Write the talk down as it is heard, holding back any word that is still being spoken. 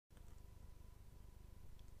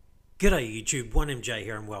G'day YouTube, 1MJ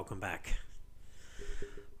here and welcome back.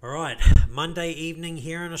 Alright, Monday evening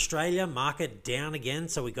here in Australia, market down again,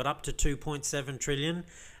 so we got up to 2.7 trillion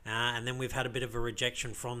and then we've had a bit of a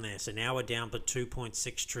rejection from there, so now we're down to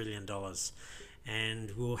 $2.6 trillion.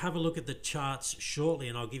 And we'll have a look at the charts shortly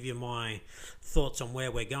and I'll give you my thoughts on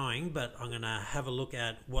where we're going, but I'm going to have a look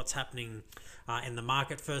at what's happening in the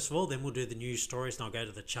market first of all, then we'll do the news stories and I'll go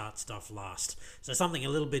to the chart stuff last. So something a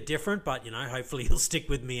little bit different, but hopefully you'll stick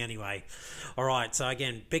with me anyway. Alright, so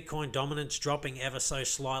again, Bitcoin dominance dropping ever so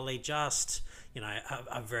slightly, just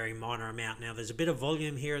a very minor amount. Now there's a bit of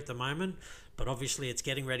volume here at the moment, but obviously it's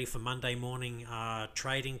getting ready for Monday morning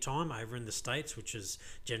trading time over in the States, which is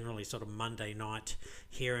generally sort of Monday night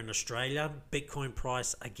here in Australia. Bitcoin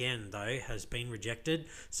price again though has been rejected,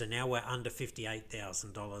 so now we're under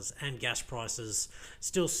 $58,000, and gas prices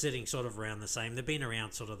still sitting sort of around the same. They've been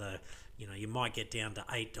around sort of the you might get down to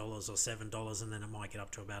 $8 or $7 and then it might get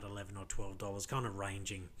up to about $11 or $12, kind of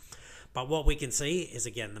ranging. But what we can see is,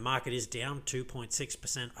 again, the market is down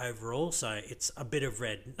 2.6% overall, so it's a bit of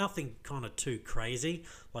red. Nothing kind of too crazy,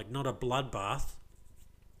 like not a bloodbath.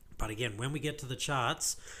 But again, when we get to the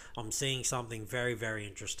charts, I'm seeing something very, very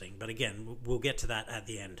interesting. But again, we'll get to that at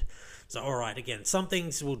the end. So, all right, again, some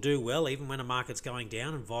things will do well even when a market's going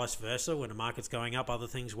down, and vice versa. When a market's going up, other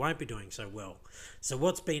things won't be doing so well. So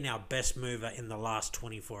what's been our best mover in the last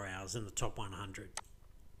 24 hours in the top 100?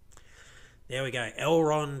 There we go.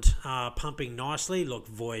 Elrond pumping nicely. Look,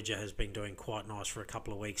 Voyager has been doing quite nice for a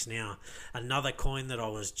couple of weeks now. Another coin that I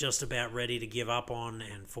was just about ready to give up on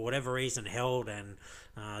and for whatever reason held and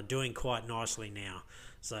doing quite nicely now.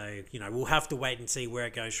 So, we'll have to wait and see where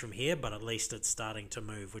it goes from here, but at least it's starting to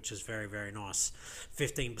move, which is very, very nice.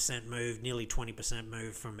 15% move, nearly 20%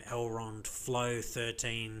 move from Elrond, Flow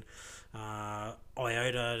 13,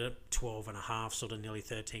 IOTA 12.5, sort of nearly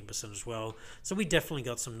 13% as well. So we definitely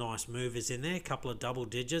got some nice movers in there, a couple of double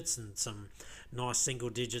digits and some nice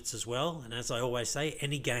single digits as well. And as I always say,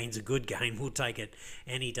 any gain's a good gain. We'll take it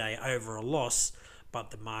any day over a loss. But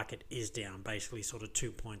the market is down, basically sort of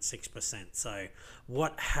 2.6%. So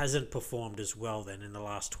what hasn't performed as well then in the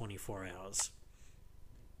last 24 hours?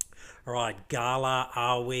 All right, Gala,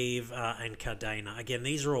 Arweave, and Cardano. Again,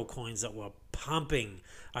 these are all coins that were pumping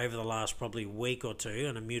over the last probably week or two,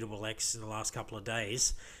 and Immutable X in the last couple of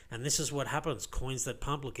days. And this is what happens. Coins that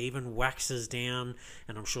pump, look, even Wax is down,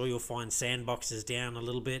 and I'm sure you'll find Sandbox is down a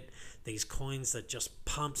little bit. These coins that just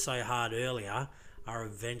pump so hard earlier are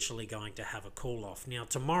eventually going to have a cool off. Now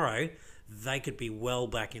tomorrow they could be well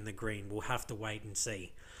back in the green. We'll have to wait and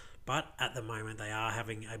see. But at the moment they are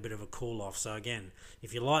having a bit of a cool off. So again,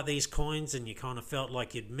 if you like these coins and you kind of felt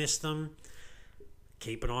like you'd missed them,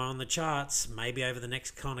 keep an eye on the charts. Maybe over the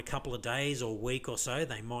next kind of couple of days or week or so,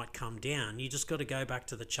 they might come down. You just got to go back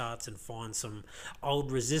to the charts and find some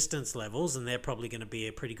old resistance levels, and they're probably going to be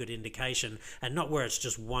a pretty good indication, and not where it's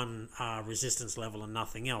just one resistance level and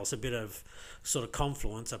nothing else. A bit of sort of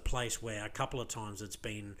confluence, a place where a couple of times it's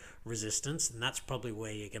been resistance, and that's probably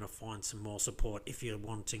where you're going to find some more support if you're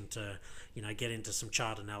wanting to, get into some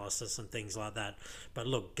chart analysis and things like that. But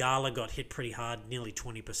look, Gala got hit pretty hard, nearly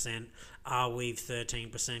 20%. Arweave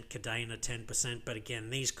 13%, Cardano 10%. But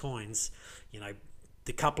again, these coins,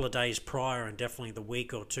 the couple of days prior and definitely the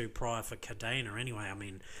week or two prior for Cardano anyway, I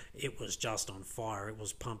mean, it was just on fire. It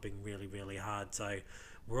was pumping really, really hard. So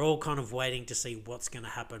we're all kind of waiting to see what's going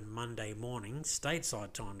to happen Monday morning,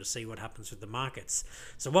 stateside time, to see what happens with the markets.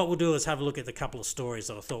 So what we'll do is have a look at the couple of stories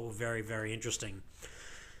that I thought were very, very interesting.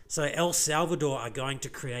 So El Salvador are going to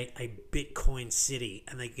create a Bitcoin city,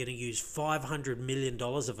 and they're going to use $500 million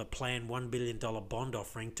of a planned $1 billion bond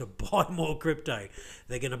offering to buy more crypto.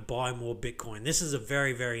 They're going to buy more Bitcoin. This is a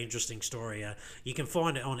very, very interesting story. You can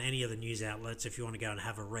find it on any of the news outlets if you want to go and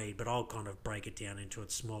have a read, but I'll kind of break it down into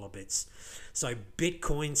its smaller bits. So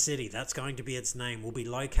Bitcoin City, that's going to be its name, will be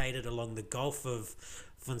located along the Gulf of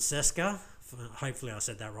Fonseca. Hopefully I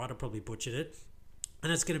said that right. I probably butchered it.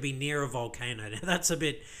 And it's going to be near a volcano. Now, that's a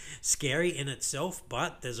bit scary in itself,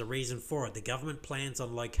 but there's a reason for it. The government plans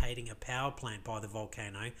on locating a power plant by the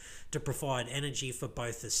volcano to provide energy for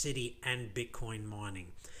both the city and Bitcoin mining.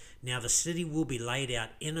 Now, the city will be laid out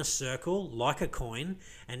in a circle like a coin,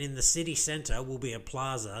 and in the city center will be a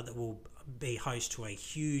plaza that will be host to a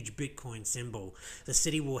huge Bitcoin symbol. The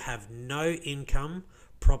city will have no income,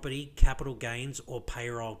 property, capital gains, or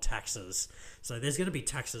payroll taxes. So there's going to be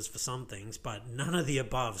taxes for some things, but none of the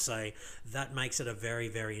above. So that makes it a very,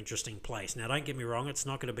 very interesting place. Now, don't get me wrong, it's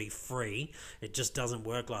not going to be free. It just doesn't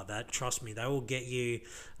work like that. Trust me, they will get you,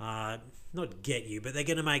 not get you, but they're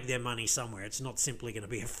going to make their money somewhere. It's not simply going to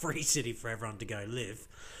be a free city for everyone to go live.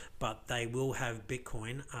 but they will have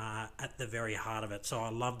Bitcoin at the very heart of it. So I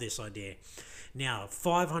love this idea. Now,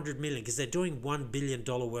 500 million, because they're doing $1 billion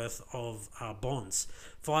worth of bonds.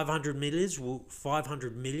 500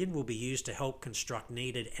 million will be used to help construct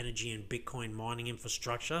needed energy and Bitcoin mining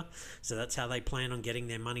infrastructure. So that's how they plan on getting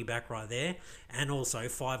their money back right there. And also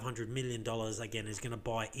 $500 million, again, is going to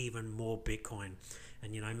buy even more Bitcoin.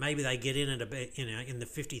 And, maybe they get in at a bit, in the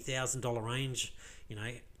 $50,000 range,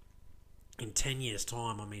 in 10 years'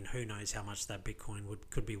 time. I mean, who knows how much that Bitcoin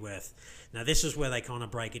could be worth. Now, this is where they kind of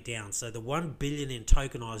break it down. So the $1 billion in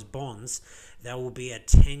tokenized bonds, that will be a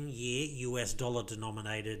 10-year US dollar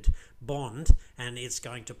denominated bond, and it's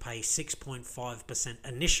going to pay 6.5%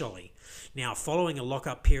 initially. Now, following a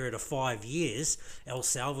lockup period of 5 years, El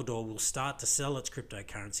Salvador will start to sell its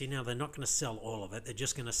cryptocurrency. Now, they're not going to sell all of it. They're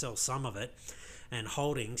just going to sell some of it and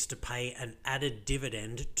holdings to pay an added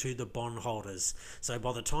dividend to the bondholders. So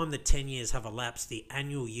by the time the 10 years have elapsed, the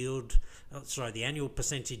annual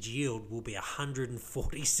percentage yield will be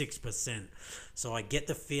 146%. So I get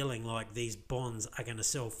the feeling like these bonds are going to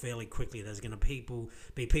sell fairly quickly. There's going to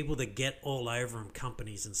be people that get all over them,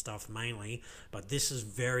 companies and stuff mainly. But this is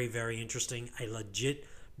very, very interesting. A legit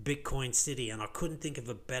Bitcoin city, and I couldn't think of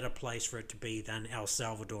a better place for it to be than El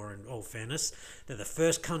Salvador, in all fairness. They're the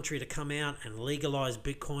first country to come out and legalize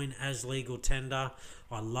Bitcoin as legal tender.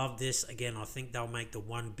 I love this. Again, I think they'll make the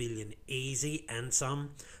 1 billion easy and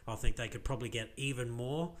some. I think they could probably get even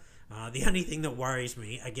more. The only thing that worries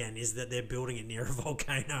me, again, is that they're building it near a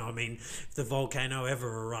volcano. I mean, if the volcano ever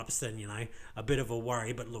erupts, then, a bit of a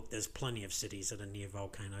worry. But look, there's plenty of cities that are near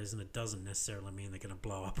volcanoes, and it doesn't necessarily mean they're going to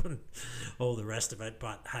blow up and all the rest of it.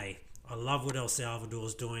 But, hey, I love what El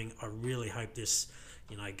Salvador's doing. I really hope this,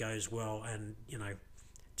 goes well and,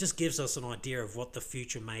 just gives us an idea of what the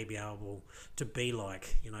future may be able to be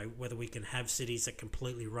like, whether we can have cities that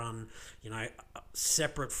completely run,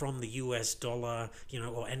 separate from the US dollar,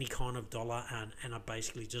 or any kind of dollar, and are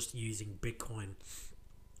basically just using Bitcoin.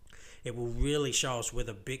 It will really show us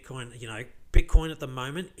whether Bitcoin at the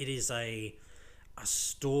moment, it is a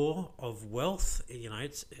store of wealth.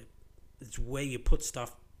 It's where you put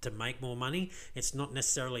stuff to make more money. It's not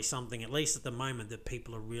necessarily something, at least at the moment, that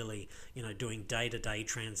people are really, doing day-to-day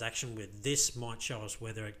transaction with. This might show us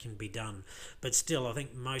whether it can be done. But still, I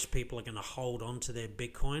think most people are going to hold on to their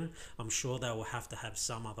Bitcoin. I'm sure they will have to have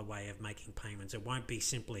some other way of making payments. It won't be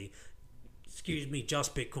simply,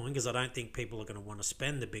 just Bitcoin, because I don't think people are going to want to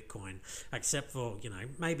spend the Bitcoin, except for,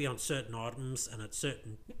 maybe on certain items and at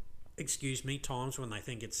certain, times when they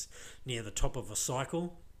think it's near the top of a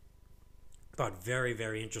cycle. But very,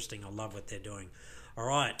 very interesting. I love what they're doing. All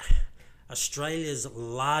right. Australia's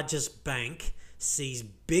largest bank sees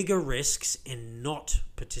bigger risks in not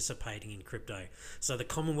participating in crypto. So the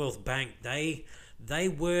Commonwealth Bank, they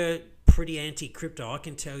were pretty anti-crypto. I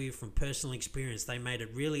can tell you from personal experience, they made it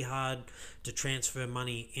really hard to transfer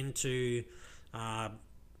money into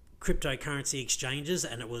cryptocurrency exchanges,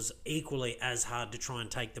 and it was equally as hard to try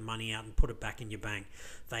and take the money out and put it back in your bank.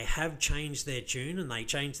 They have changed their tune, and they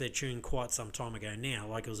changed their tune quite some time ago now,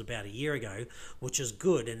 like it was about a year ago, which is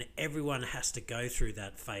good, and everyone has to go through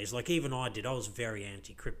that phase. Like even I did. I was very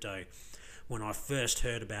anti-crypto when I first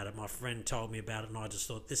heard about it. My friend told me about it, and I just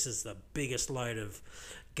thought, this is the biggest load of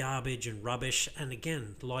garbage and rubbish. And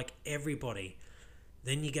again, like everybody,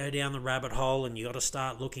 then you go down the rabbit hole and you got to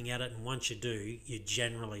start looking at it, and once you do, you're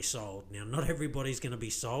generally sold. Now, not everybody's going to be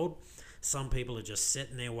sold. Some people are just set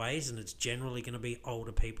in their ways, and it's generally going to be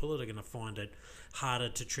older people that are going to find it harder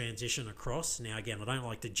to transition across. Now, again, I don't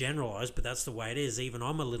like to generalize, but that's the way it is. Even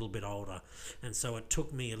I'm a little bit older, and so it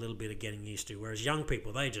took me a little bit of getting used to. Whereas young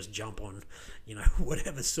people, they just jump on,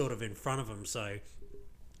 whatever's sort of in front of them. So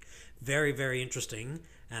very, very interesting.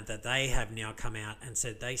 And that they have now come out and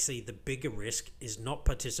said they see the bigger risk is not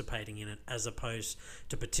participating in it as opposed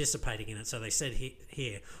to participating in it. So they said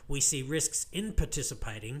here, we see risks in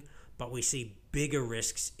participating, but we see bigger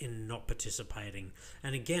risks in not participating.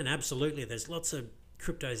 And again, absolutely, there's lots of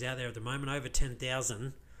cryptos out there at the moment, over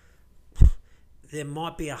 10,000. There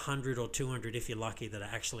might be 100 or 200 if you're lucky that are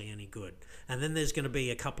actually any good. And then there's going to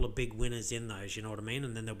be a couple of big winners in those, you know what I mean?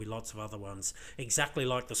 And then there'll be lots of other ones. Exactly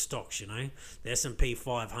like the stocks, the S&P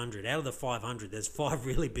 500. Out of the 500, there's 5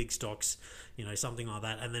 really big stocks, something like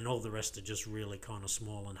that. And then all the rest are just really kind of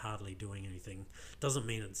small and hardly doing anything. Doesn't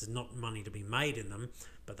mean it's not money to be made in them,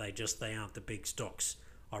 but they aren't the big stocks.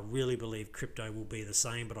 I really believe crypto will be the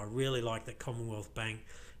same, but I really like that Commonwealth Bank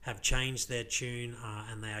have changed their tune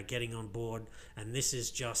and they are getting on board, and this is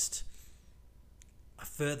just a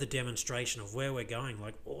further demonstration of where we're going.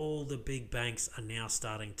 Like all the big banks are now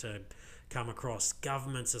starting to come across.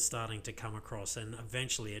 Governments are starting to come across, and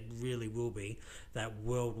eventually it really will be that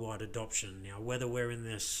worldwide adoption. Now, whether we're in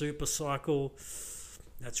this super cycle,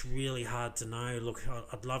 that's really hard to know. Look,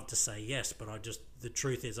 I'd love to say yes, but the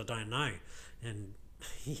truth is I don't know. And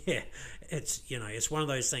yeah, it's one of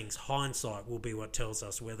those things. Hindsight will be what tells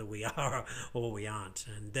us whether we are or we aren't,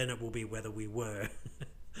 and then it will be whether we were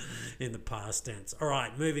in the past tense. All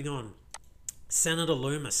right, moving on. Senator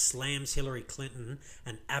Loomis slams Hillary Clinton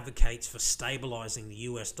and advocates for stabilizing the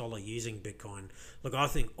US dollar using Bitcoin. Look, I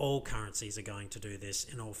think all currencies are going to do this,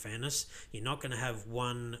 in all fairness. You're not going to have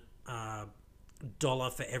one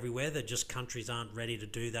dollar for everywhere. That just countries aren't ready to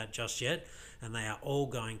do that just yet, and they are all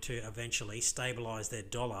going to eventually stabilize their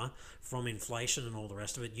dollar from inflation and all the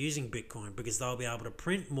rest of it using Bitcoin, because they'll be able to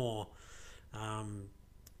print more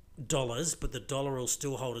dollars, but the dollar will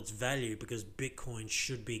still hold its value because Bitcoin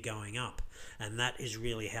should be going up, and that is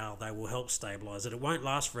really how they will help stabilize it. It won't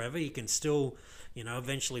last forever. You can still,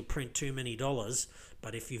 eventually print too many dollars,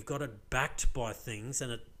 but if you've got it backed by things,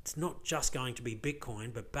 and it's not just going to be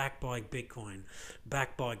Bitcoin, but backed by Bitcoin,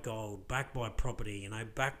 backed by gold, backed by property,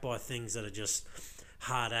 backed by things that are just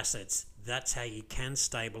hard assets. That's how you can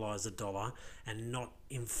stabilize a dollar and not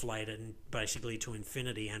inflate it basically to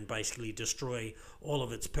infinity and basically destroy all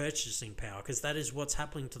of its purchasing power, because that is what's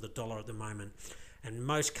happening to the dollar at the moment. And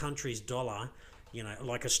most countries' dollar,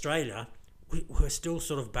 like Australia, we're still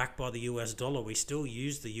sort of backed by the US dollar. We still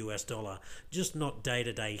use the US dollar, just not day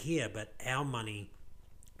to day here, but our money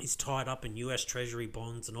is tied up in US Treasury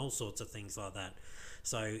bonds and all sorts of things like that.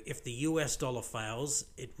 So if the US dollar fails,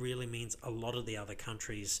 it really means a lot of the other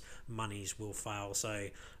countries' monies will fail. So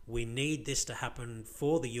we need this to happen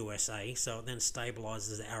for the USA, so it then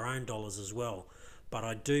stabilizes our own dollars as well. But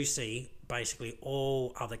I do see basically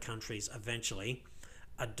all other countries eventually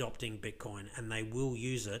adopting Bitcoin, and they will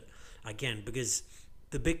use it again because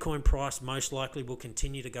the Bitcoin price most likely will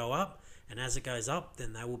continue to go up. And as it goes up,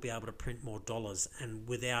 then they will be able to print more dollars, and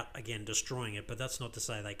without, again, destroying it. But that's not to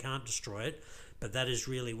say they can't destroy it. But that is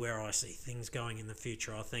really where I see things going in the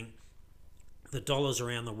future. I think the dollars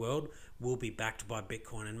around the world will be backed by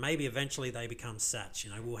Bitcoin, and maybe eventually they become sats.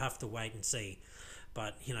 We'll have to wait and see.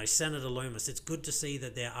 But, Senator Loomis, it's good to see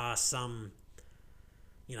that there are some,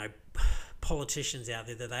 politicians out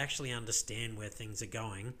there that they actually understand where things are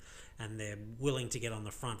going, and they're willing to get on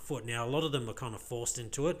the front foot. Now, a lot of them are kind of forced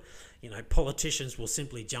into it. Politicians will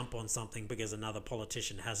simply jump on something because another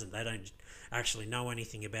politician hasn't. They don't actually know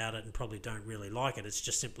anything about it and probably don't really like it. It's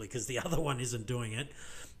just simply because the other one isn't doing it.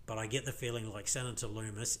 But I get the feeling like Senator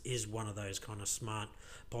Loomis is one of those kind of smart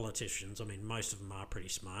politicians. I mean, most of them are pretty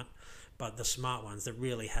smart, but the smart ones that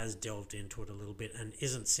really has delved into it a little bit and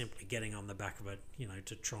isn't simply getting on the back of it,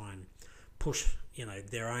 to try and push,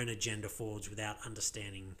 their own agenda forwards without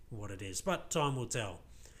understanding what it is. But time will tell.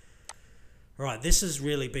 All right, this has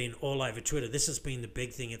really been all over Twitter. This has been the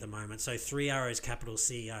big thing at the moment. So 3 Arrows Capital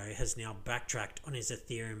CEO has now backtracked on his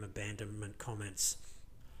Ethereum abandonment comments.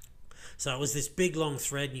 So it was this big long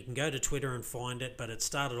thread, and you can go to Twitter and find it, but it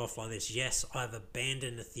started off like this. Yes, I've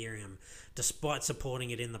abandoned Ethereum despite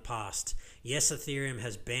supporting it in the past. Yes, Ethereum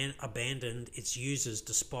has abandoned its users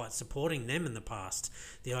despite supporting them in the past.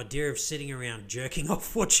 The idea of sitting around jerking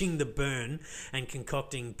off watching the burn and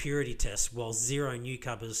concocting purity tests while zero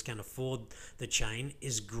newcomers can afford the chain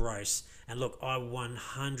is gross. And look, I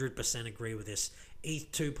 100% agree with this.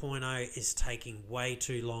 ETH 2.0 is taking way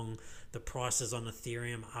too long. The prices on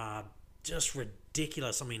Ethereum are just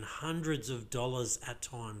ridiculous. I mean, hundreds of dollars at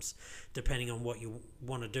times, depending on what you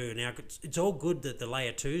want to do. Now, it's all good that the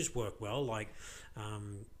layer 2s work well, like,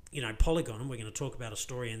 Polygon. We're going to talk about a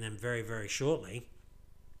story in them very, very shortly.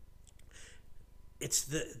 It's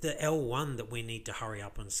the L1 that we need to hurry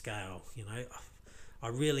up and scale. I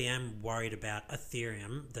really am worried about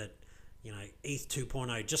Ethereum, that ETH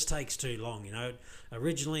 2.0 just takes too long.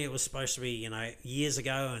 Originally it was supposed to be, years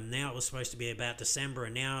ago, and now it was supposed to be about December,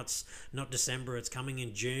 and now it's not December, it's coming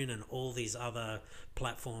in June, and all these other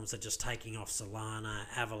platforms are just taking off. Solana,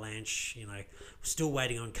 Avalanche, still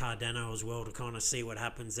waiting on Cardano as well to kind of see what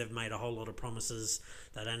happens. They've made a whole lot of promises.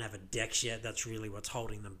 They don't have a DEX yet. That's really what's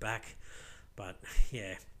holding them back. But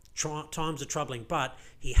yeah, times are troubling, but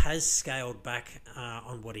he has scaled back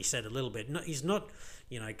on what he said a little bit. No, he's not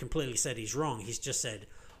completely said he's wrong. He's just said,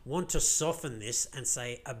 want to soften this and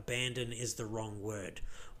say abandon is the wrong word.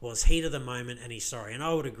 Was heat of the moment, and he's sorry. And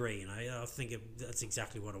I would agree. I think that's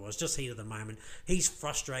exactly what it was. Just heat of the moment. He's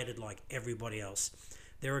frustrated like everybody else.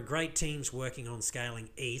 There are great teams working on scaling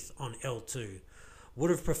ETH on L2. Would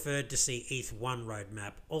have preferred to see ETH 1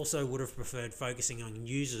 roadmap. Also would have preferred focusing on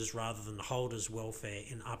users rather than holders' welfare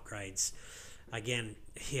in upgrades. Again,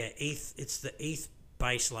 here, ETH, it's the ETH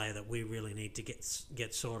base layer that we really need to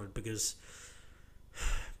get sorted, because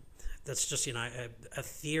that's just,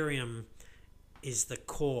 Ethereum is the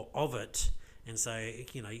core of it. And so,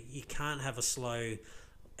 you can't have a slow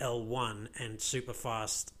L1 and super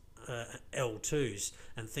fast L2s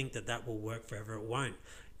and think that will work forever. It won't.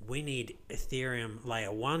 We need Ethereum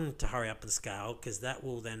layer 1 to hurry up and scale, because that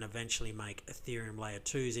will then eventually make Ethereum layer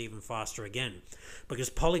 2s even faster again. Because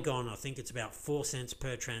Polygon, I think it's about 4 cents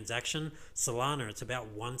per transaction. Solana, it's about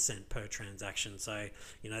 1 cent per transaction. So,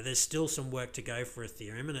 there's still some work to go for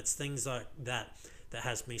Ethereum, and it's things like that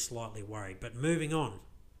has me slightly worried. But moving on.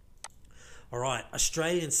 All right,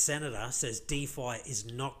 Australian Senator says DeFi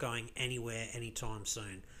is not going anywhere anytime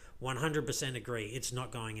soon. 100% agree. It's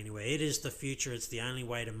not going anywhere. It is the future. It's the only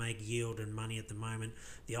way to make yield and money at the moment.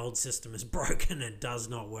 The old system is broken and does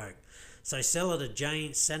not work. So Senator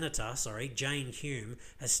Jane Hume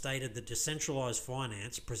has stated that decentralized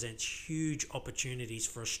finance presents huge opportunities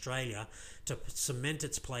for Australia to cement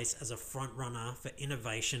its place as a front runner for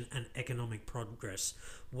innovation and economic progress.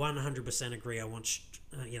 100% agree. I want,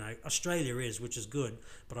 Australia is, which is good,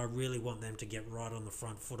 but I really want them to get right on the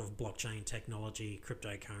front foot of blockchain technology,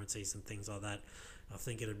 cryptocurrencies and things like that. I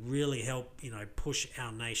think it'd really help, push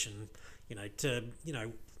our nation, to,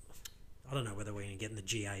 I don't know whether we're going to get in the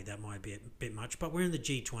G8, that might be a bit much, but we're in the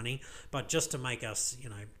G20, but just to make us,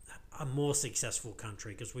 a more successful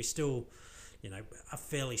country, because we still, are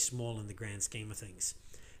fairly small in the grand scheme of things.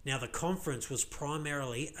 Now, the conference was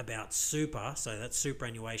primarily about super, so that's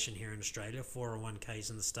superannuation here in Australia, 401ks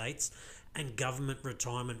in the States, and government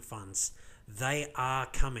retirement funds. They are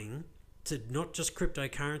coming to not just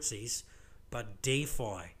cryptocurrencies, but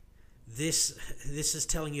DeFi. This is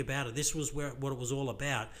telling you about it. This was what it was all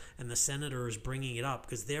about, and the senator is bringing it up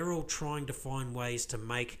because they're all trying to find ways to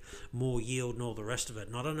make more yield and all the rest of it.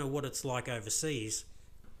 And I don't know what it's like overseas,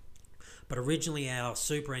 but originally our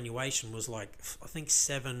superannuation was like, I think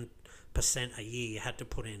 7% a year you had to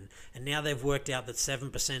put in, and now they've worked out that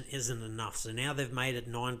 7% isn't enough, so now they've made it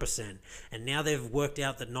 9%, and now they've worked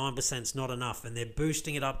out that 9% is not enough, and they're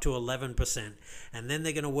boosting it up to 11%, and then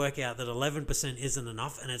they're going to work out that 11% isn't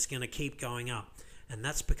enough, and it's going to keep going up. And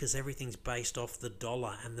that's because everything's based off the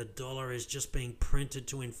dollar, and the dollar is just being printed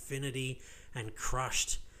to infinity and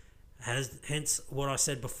crushed. Hence what I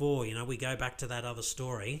said before, we go back to that other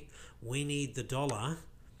story. We need the dollar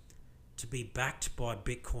to be backed by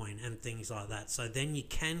Bitcoin and things like that. So then you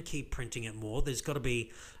can keep printing it more. There's got to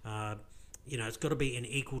be, it's got to be in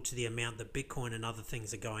equal to the amount that Bitcoin and other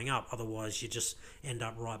things are going up. Otherwise, you just end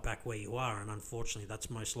up right back where you are. And unfortunately, that's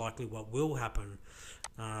most likely what will happen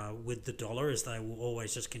with the dollar, is they will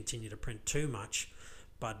always just continue to print too much.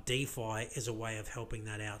 But DeFi is a way of helping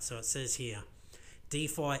that out. So it says here,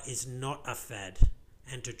 DeFi is not a fad,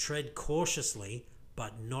 and to tread cautiously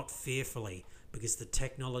but not fearfully, because the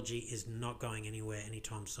technology is not going anywhere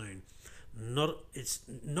anytime soon. It's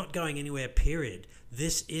not going anywhere, period.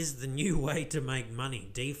 This is the new way to make money,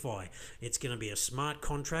 DeFi. It's going to be a smart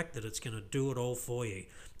contract that it's going to do it all for you.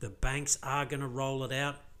 The banks are going to roll it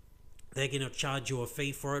out. They're going to charge you a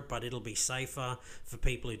fee for it, but it'll be safer for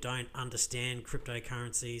people who don't understand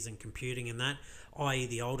cryptocurrencies and computing and that, i.e.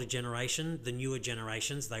 the older generation. The newer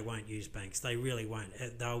generations, they won't use banks. They really won't.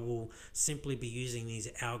 They will simply be using these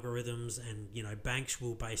algorithms, and, banks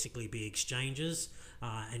will basically be exchanges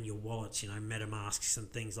and your wallets, MetaMasks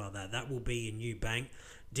and things like that. That will be your new bank.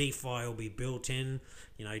 DeFi will be built in.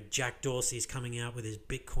 Jack Dorsey's coming out with his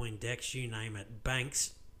Bitcoin DEX, you name it.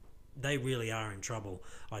 Banks, they really are in trouble.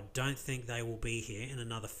 I don't think they will be here in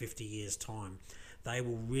another 50 years' time. They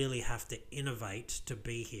will really have to innovate to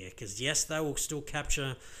be here, because yes, they will still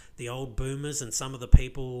capture the old boomers and some of the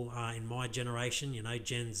people in my generation,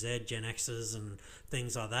 Gen Z, Gen Xers and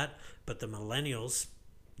things like that, but the millennials,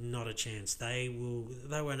 not a chance. They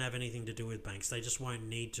won't have anything to do with banks. They just won't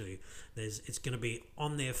need to. It's going to be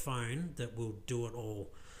on their phone that will do it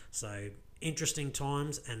all. So interesting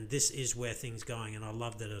times, and this is where things going, and I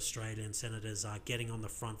love that Australian senators are getting on the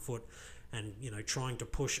front foot and trying to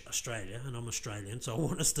push Australia, and I'm Australian, so I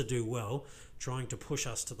want us to do well, trying to push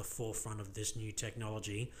us to the forefront of this new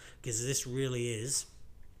technology, because this really is,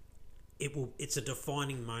 it's a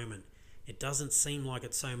defining moment. It doesn't seem like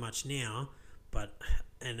it so much now,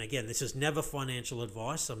 and again, this is never financial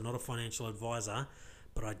advice. I'm not a financial advisor,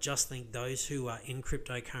 but I just think those who are in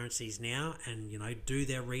cryptocurrencies now and do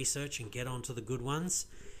their research and get onto the good ones,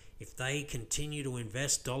 if they continue to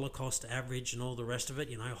invest dollar cost average and all the rest of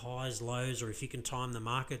it, highs, lows, or if you can time the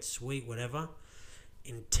market, sweet, whatever,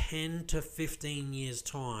 in 10 to 15 years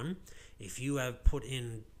time, if you have put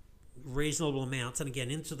in reasonable amounts, and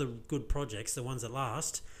again into the good projects, the ones that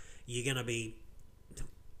last, you're going to be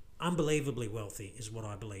unbelievably wealthy is what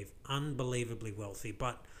I believe. Unbelievably wealthy.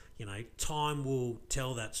 But, time will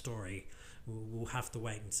tell that story. We'll have to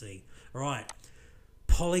wait and see. All right.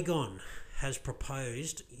 Polygon has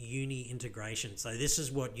proposed uni integration. So this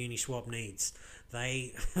is what Uniswap needs.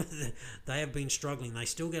 They they have been struggling. They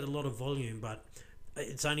still get a lot of volume, but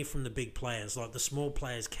it's only from the big players. Like the small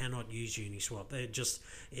players cannot use Uniswap.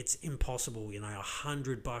 It's impossible.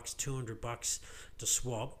 $100, $200 to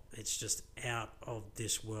swap. It's just out of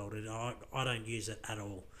this world. I don't use it at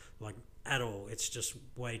all. Like at all. It's just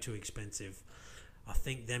way too expensive. I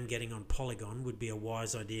think them getting on Polygon would be a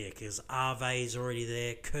wise idea because Aave already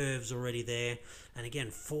there, Curve's already there, and again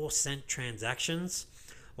 4-cent transactions.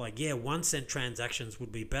 Like 1-cent transactions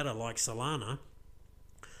would be better, like Solana.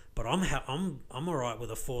 But I'm alright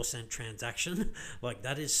with a 4-cent transaction. Like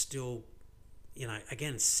that is still,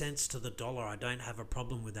 again, cents to the dollar. I don't have a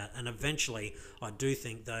problem with that. And eventually, I do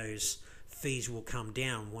think those fees will come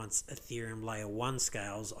down once Ethereum layer 1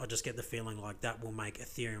 scales. I just get the feeling like that will make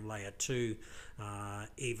Ethereum layer 2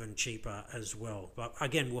 even cheaper as well. But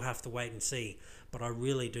again, we'll have to wait and see. But I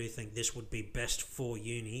really do think this would be best for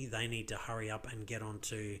Uni. They need to hurry up and get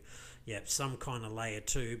onto some kind of layer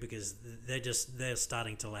 2 because they're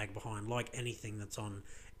starting to lag behind, like anything that's on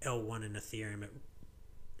L1 in Ethereum.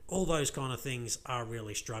 All those kind of things are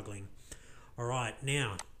really struggling. All right,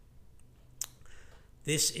 now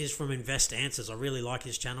this is from Invest Answers. I really like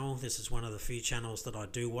his channel. This is one of the few channels that I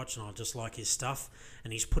do watch, and I just like his stuff.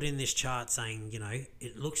 And he's put in this chart saying,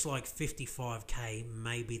 it looks like 55k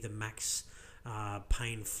may be the max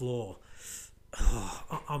pain floor.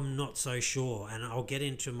 I'm not so sure, and I'll get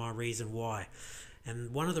into my reason why.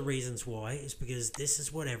 And one of the reasons why is because this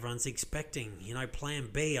is what everyone's expecting. Plan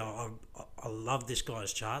B, I love this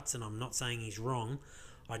guy's charts, and I'm not saying he's wrong.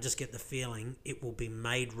 I just get the feeling it will be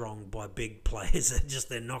made wrong by big players.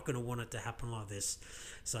 They're not going to want it to happen like this.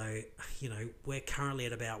 So, we're currently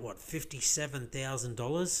at about,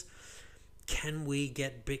 $57,000. Can we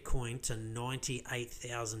get Bitcoin to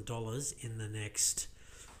 $98,000 in the next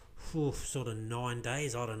sort of 9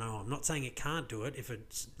 days? I don't know. I'm not saying it can't do it. If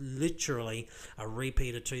it's literally a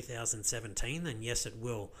repeat of 2017, then yes, it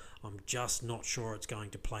will. I'm just not sure it's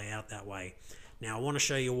going to play out that way. Now, I want to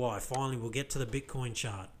show you why. Finally, we'll get to the Bitcoin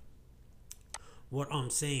chart. What I'm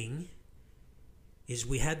seeing is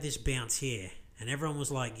we had this bounce here, and everyone was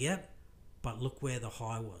like, yep, but look where the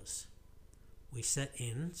high was. We set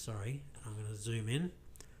in, I'm going to zoom in.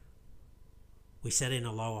 We set in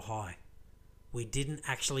a lower high. We didn't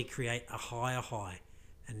actually create a higher high,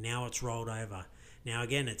 and now it's rolled over. Now,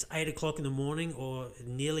 again, it's 8 o'clock in the morning or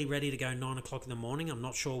nearly ready to go 9 o'clock in the morning. I'm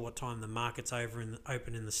not sure what time the market's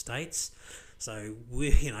open in the States. So,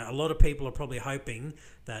 a lot of people are probably hoping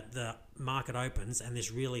that the market opens and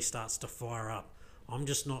this really starts to fire up. I'm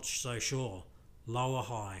just not so sure. Lower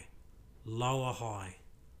high, lower high,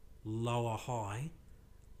 lower high.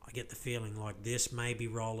 I get the feeling like this may be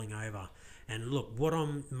rolling over. And look, what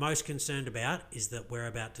I'm most concerned about is that we're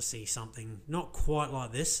about to see something not quite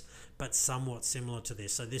like this, but somewhat similar to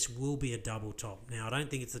this. So this will be a double top. Now, I don't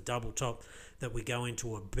think it's a double top that we go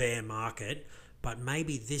into a bear market, but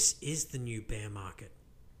maybe this is the new bear market.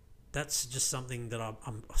 That's just something that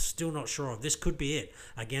I'm still not sure of. This could be it.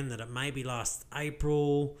 Again, that it maybe last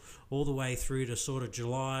April all the way through to sort of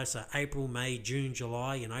July. So April, May, June,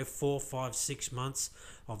 July, 4, 5, 6 months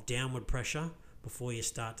of downward pressure before you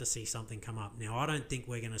start to see something come up. Now, I don't think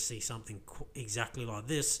we're going to see something exactly like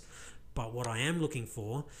this, but what I am looking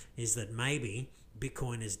for is that maybe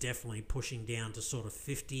Bitcoin is definitely pushing down to sort of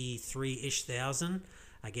 53-ish thousand.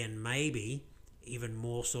 Again, maybe even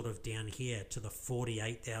more sort of down here to the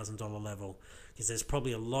 $48,000 level, because there's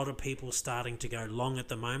probably a lot of people starting to go long at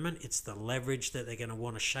the moment. It's the leverage that they're going to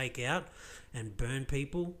want to shake out and burn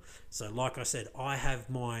people. So like I said, I have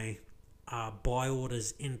my buy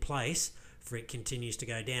orders in place for it continues to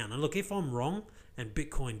go down. And look, if I'm wrong and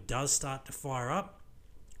Bitcoin does start to fire up,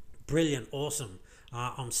 brilliant, awesome.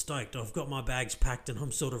 I'm stoked. I've got my bags packed and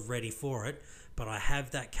I'm sort of ready for it. But I have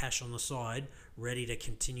that cash on the side ready to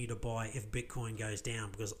continue to buy if Bitcoin goes down,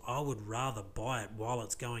 because I would rather buy it while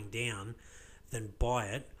it's going down than buy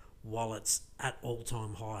it while it's at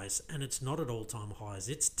all-time highs. And it's not at all-time highs.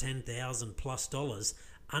 It's $10,000 plus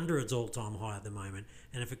under its all-time high at the moment.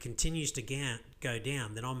 And if it continues to go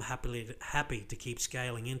down, then I'm happy to keep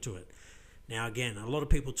scaling into it. Now, again, a lot of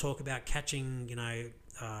people talk about catching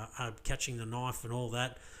the knife and all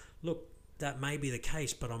that. Look, that may be the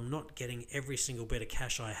case, but I'm not getting every single bit of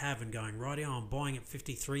cash I have and going, rightio, I'm buying at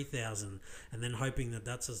 53,000 and then hoping that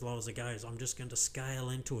that's as low as it goes. I'm just going to scale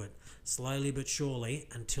into it slowly but surely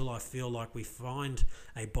until I feel like we find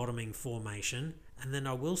a bottoming formation, and then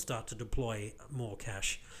I will start to deploy more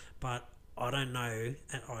cash. but I don't know,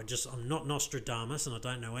 and I'm not Nostradamus, and I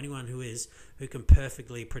don't know anyone who can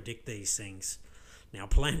perfectly predict these things. Now,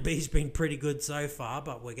 Plan B's been pretty good so far,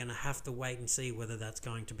 but we're going to have to wait and see whether that's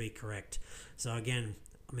going to be correct. So again,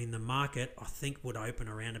 I mean, the market, I think, would open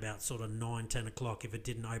around about sort of 9, 10 o'clock if it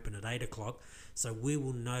didn't open at 8 o'clock. So we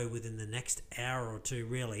will know within the next hour or two,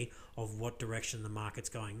 really, of what direction the market's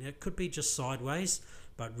going. It could be just sideways,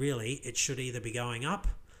 but really, it should either be going up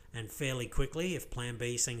and fairly quickly if Plan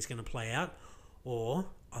B thing's going to play out, or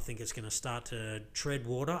I think it's going to start to tread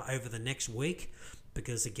water over the next week.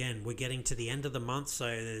 Because again, we're getting to the end of the month, so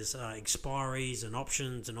there's expiries and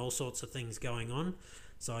options and all sorts of things going on.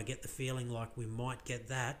 So I get the feeling like we might get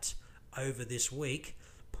that over this week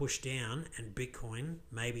pushed down, and Bitcoin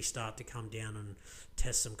maybe start to come down and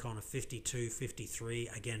test some kind of 52, 53,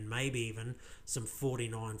 again, maybe even some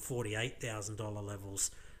 $49,000, $48,000 levels.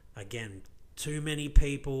 Again, too many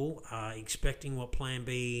people are expecting what Plan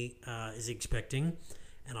B is expecting.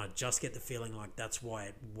 And I just get the feeling like that's why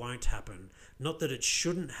it won't happen. Not that it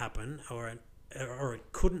shouldn't happen or it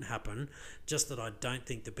couldn't happen, just that I don't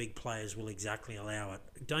think the big players will exactly allow it.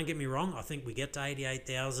 Don't get me wrong, I think we get to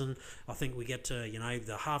 88,000. I think we get to, the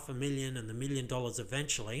 $500,000 and the $1 million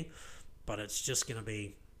eventually. But it's just going to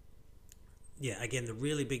be, again, the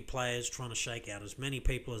really big players trying to shake out as many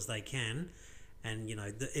people as they can. And,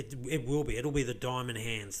 it'll be the diamond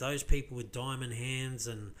hands. Those people with diamond hands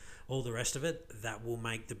and all the rest of it, that will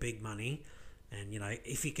make the big money. And,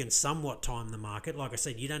 if you can somewhat time the market, like I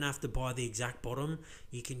said, you don't have to buy the exact bottom.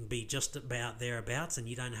 You can be just about thereabouts, and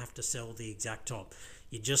you don't have to sell the exact top.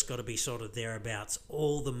 You just got to be sort of thereabouts.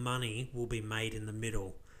 All the money will be made in the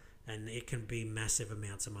middle, and it can be massive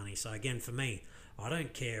amounts of money. So again, for me, I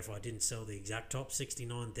don't care if I didn't sell the exact top,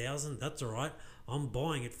 69,000. That's all right. I'm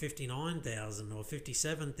buying at 59,000 or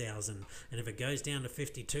 57,000, and if it goes down to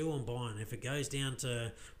 52, I'm buying. If it goes down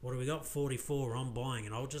to, what do we got, 44, I'm buying,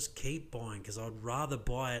 and I'll just keep buying because I'd rather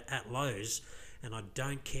buy it at lows. And I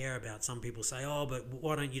don't care about, some people say, oh, but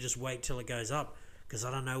why don't you just wait till it goes up? Because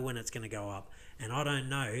I don't know when it's going to go up, and I don't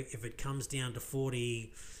know if it comes down to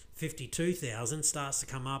 52,000, starts to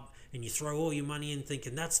come up, and you throw all your money in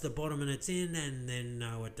thinking that's the bottom and it's in, and then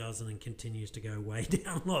no, it doesn't, and continues to go way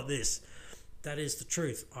down like this. That is the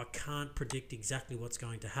truth. I can't predict exactly what's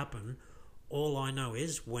going to happen. All I know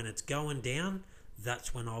is when it's going down,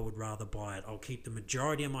 that's when I would rather buy it. I'll keep the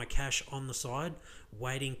majority of my cash on the side,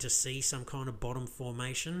 waiting to see some kind of bottom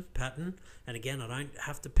formation pattern. And again, I don't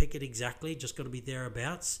have to pick it exactly, just got to be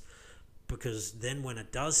thereabouts, because then when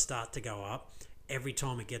it does start to go up, every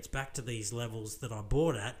time it gets back to these levels that I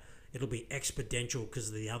bought at, it'll be exponential because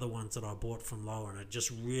of the other ones that I bought from lower, and it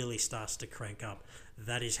just really starts to crank up.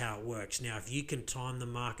 That is how it works. Now, if you can time the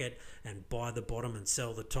market and buy the bottom and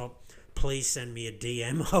sell the top, please send me a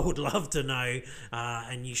DM. I would love to know,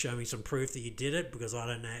 and you show me some proof that you did it, because I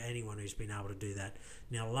don't know anyone who's been able to do that.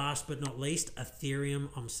 Now, last but not least, Ethereum,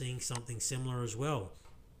 I'm seeing something similar as well.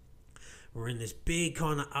 We're in this big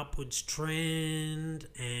kind of upwards trend,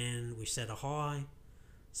 and we set a high,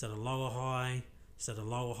 set a lower high, set a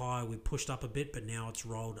lower high. We pushed up a bit, but now it's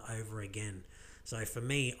rolled over again. So for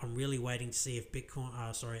me, I'm really waiting to see if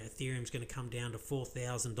Ethereum's going to come down to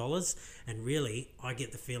 $4,000, and really, I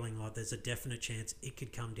get the feeling like there's a definite chance it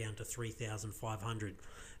could come down to 3,500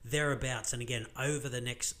 thereabouts. And again, over the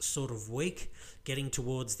next sort of week, getting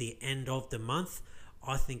towards the end of the month,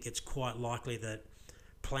 I think it's quite likely that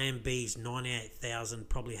Plan B's 98,000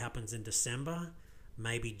 probably happens in December,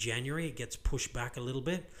 maybe January. It gets pushed back a little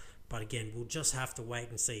bit. But again, we'll just have to wait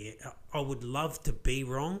and see. I would love to be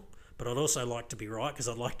wrong, but I'd also like to be right, because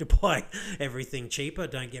I'd like to buy everything cheaper,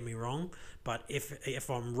 don't get me wrong. But if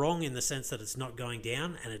I'm wrong in the sense that it's not going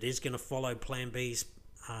down and it is going to follow Plan B's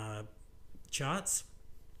charts,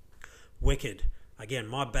 wicked. Again,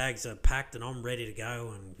 my bags are packed and I'm ready to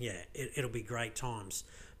go, and it'll be great times.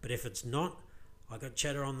 But if it's not, I got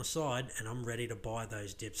cheddar on the side and I'm ready to buy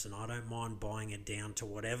those dips, and I don't mind buying it down to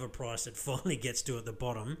whatever price it finally gets to at the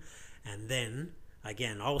bottom. And then,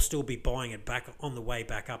 again, I'll still be buying it back on the way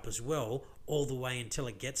back up as well, all the way until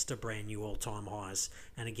it gets to brand new all-time highs.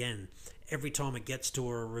 And again, every time it gets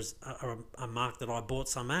to a mark that I bought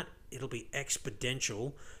some at, it'll be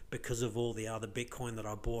exponential because of all the other Bitcoin that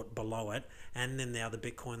I bought below it, and then the other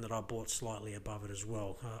Bitcoin that I bought slightly above it as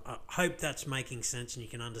well. I hope that's making sense and you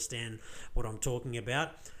can understand what I'm talking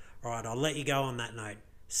about. All right, I'll let you go on that note.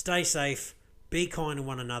 Stay safe, be kind to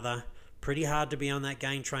one another. Pretty hard to be on that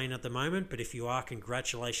gain train at the moment, but if you are,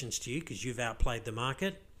 congratulations to you, because you've outplayed the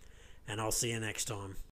market, and I'll see you next time.